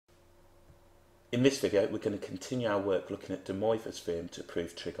In this video, we're going to continue our work looking at de Moivres' theorem to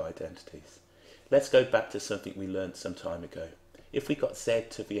prove trig identities. Let's go back to something we learned some time ago. If we got z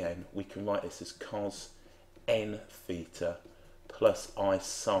to the n, we can write this as cos n theta plus I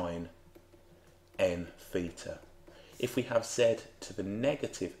sine n theta. If we have z to the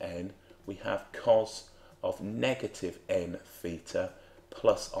negative n, we have cos of negative n theta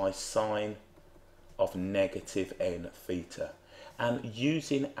plus I sine of negative n theta. And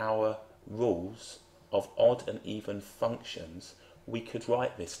using our rules of odd and even functions, we could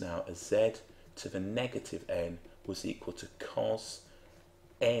write this now as z to the negative n was equal to cos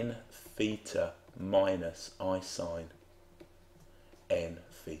n theta minus I sine n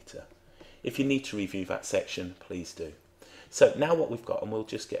theta. If you need to review that section, please do. So now what we've got, and we'll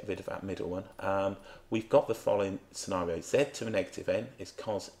just get rid of that middle one, we've got the following scenario. Z to the negative n is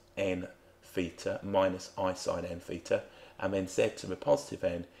cos n theta minus I sine n theta, and then z to the positive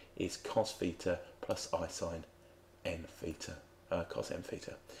n is cos theta plus I sine n theta, cos n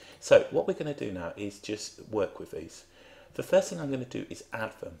theta. So what we're going to do now is just work with these. The first thing I'm going to do is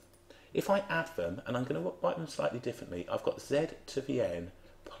add them. If I add them, and I'm going to write them slightly differently, I've got z to the n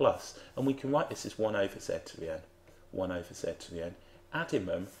plus, and we can write this as 1 over z to the n, 1 over z to the n. Adding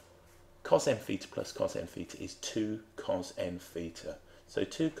them, cos n theta plus cos n theta is 2 cos n theta. So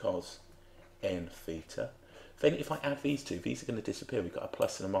 2 cos n theta. Then if I add these two, these are going to disappear. We've got a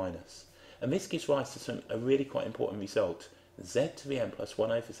plus and a minus. And this gives rise to a really quite important result. Z to the n plus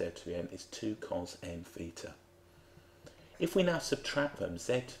 1 over z to the n is 2 cos n theta. If we now subtract them,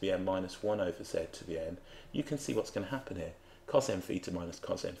 z to the n minus 1 over z to the n, you can see what's going to happen here. Cos n theta minus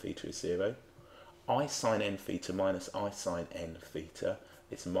cos n theta is 0. I sine n theta minus I sine n theta,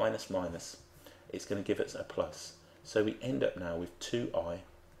 it's minus minus, it's going to give us a plus. So we end up now with 2i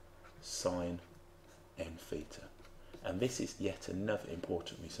sine n theta. And this is yet another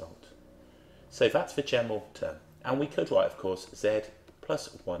important result. So that's the general term. And we could write, of course, z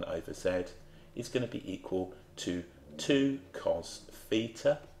plus 1 over z is going to be equal to 2 cos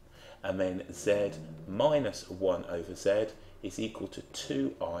theta, and then z minus 1 over z is equal to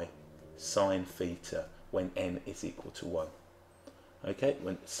 2i sine theta when n is equal to 1. Okay,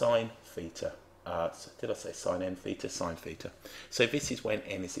 when sine theta, did I say sine n theta? Sine theta. So this is when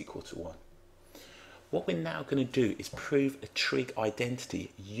n is equal to 1. What we're now going to do is prove a trig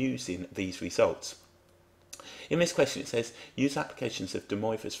identity using these results. In this question it says, use applications of de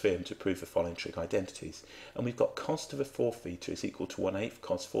Moivres' theorem to prove the following trig identities. And we've got cos to the 4 theta is equal to 1/8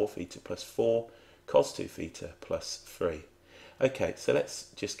 cos 4 theta plus 4 cos 2 theta plus 3. Okay, so let's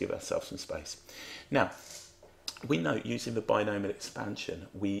just give ourselves some space. Now, we know using the binomial expansion,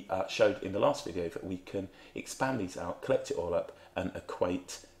 we showed in the last video that we can expand these out, collect it all up, and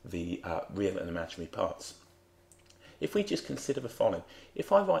equate the real and imaginary parts. If we just consider the following,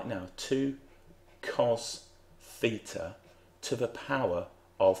 if I write now 2 cos theta to the power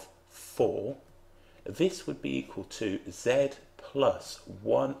of 4, this would be equal to z plus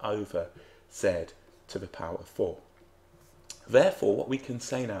 1 over z to the power of 4. Therefore, what we can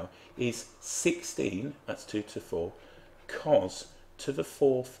say now is 16, that's 2 to 4, cos to the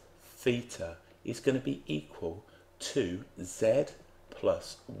 4th theta is going to be equal to z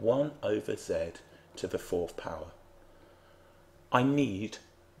plus 1 over z to the 4th power. I need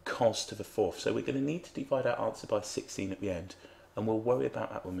cos to the 4th, so we're going to need to divide our answer by 16 at the end, and we'll worry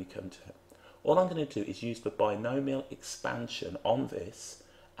about that when we come to it. All I'm going to do is use the binomial expansion on this,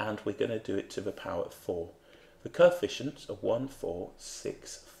 and we're going to do it to the power of 4. The coefficients are 1, 4,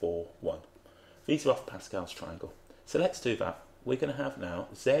 6, 4, 1. These are off Pascal's triangle. So let's do that. We're going to have now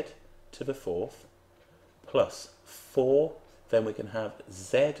z to the 4th plus 4, then we're going to have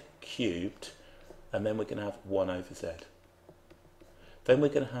z cubed, and then we're going to have 1 over z. Then we're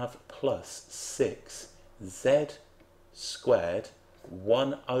going to have plus 6 z squared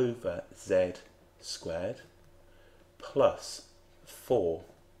 1 over z squared plus 4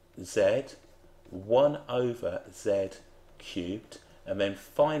 z 1 over z cubed, and then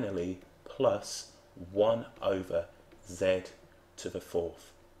finally plus 1 over z to the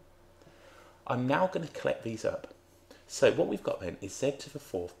 4th. I'm now going to collect these up. So what we've got then is z to the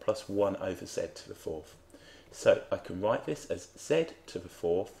 4th plus 1 over z to the 4th. So I can write this as z to the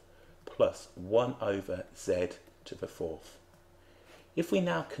 4th plus 1 over z to the 4th. If we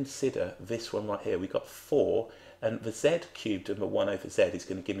now consider this one right here, we've got 4, and the z cubed and the 1 over z is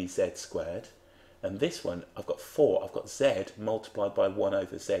going to give me z squared. And this one, I've got 4, I've got z multiplied by 1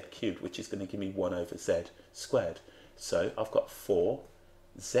 over z cubed, which is going to give me 1 over z squared. So I've got 4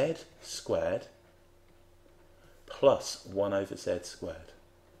 z squared plus 1 over z squared.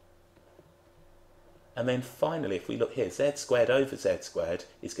 And then finally, if we look here, z squared over z squared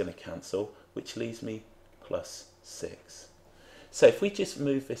is going to cancel, which leaves me plus 6. So if we just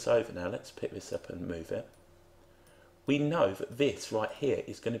move this over now, let's pick this up and move it. We know that this right here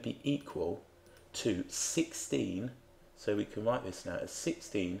is going to be equal to 16, so we can write this now as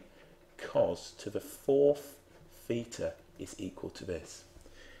 16 cos to the 4th theta is equal to this.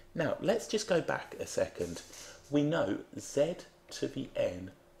 Now, let's just go back a second. We know z to the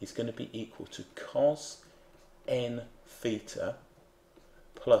n is going to be equal to cos n theta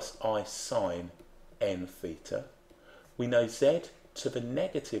plus I sine n theta. We know z to the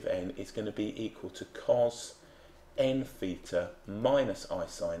negative n is going to be equal to cos n theta minus I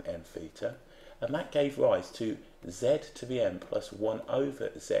sine n theta, and that gave rise to z to the n plus 1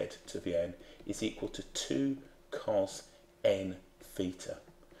 over z to the n is equal to 2 cos n theta.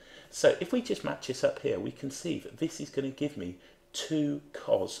 So if we just match this up here, we can see that this is going to give me 2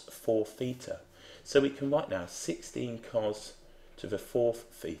 cos 4 theta. So we can write now 16 cos to the 4th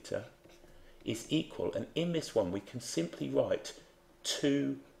theta is equal, and in this one we can simply write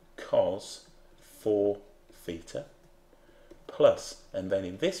 2 cos 4 theta plus, and then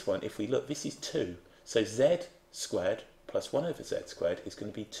in this one, if we look, this is 2, so z squared plus 1 over z squared is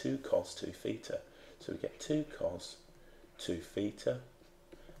going to be 2 cos 2 theta. So we get 2 cos 2 theta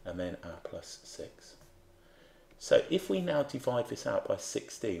and then our plus 6. So if we now divide this out by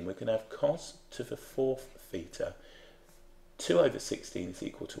 16, we're going to have cos to the 4th theta. 2 over 16 is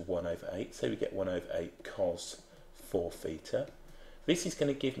equal to 1 over 8, so we get 1 over 8 cos 4 theta. This is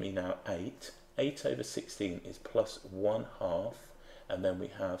going to give me now 8. 8 over 16 is plus 1/2, and then we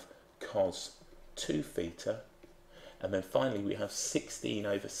have cos 2 theta. And then finally we have 16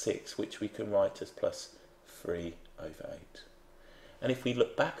 over 6, which we can write as plus 3 over 8. And if we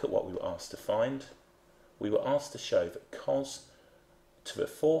look back at what we were asked to find, we were asked to show that cos to the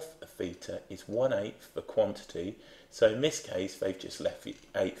 4th theta is 1/8 the quantity. So in this case, they've just left the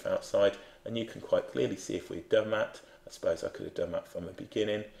 1/8 outside, and you can quite clearly see if we'd done that, I suppose I could have done that from the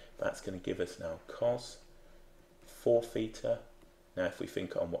beginning, that's going to give us now cos 4 theta. Now if we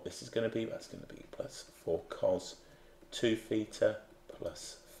think on what this is going to be, that's going to be plus 4 cos 2 theta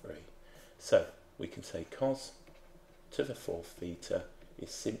plus 3. So we can say cos to the 4th theta is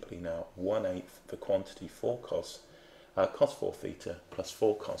simply now 1/8 the quantity 4 cos 4 theta plus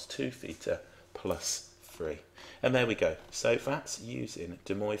 4 cos 2 theta plus 3. And there we go. So that's using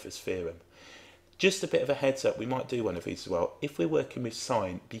de Moivres' theorem. Just a bit of a heads up, we might do one of these as well. If we're working with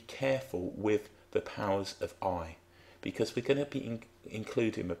sine, be careful with the powers of I, because we're going to be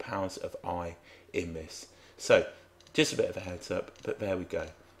including the powers of I in this. So just a bit of a heads up, but there we go.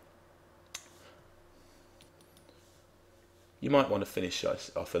 You might want to finish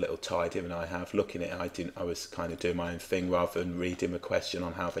off a little tidier than I have. Looking at it, I was kind of doing my own thing rather than reading the question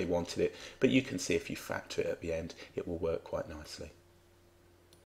on how they wanted it. But you can see if you factor it at the end, it will work quite nicely.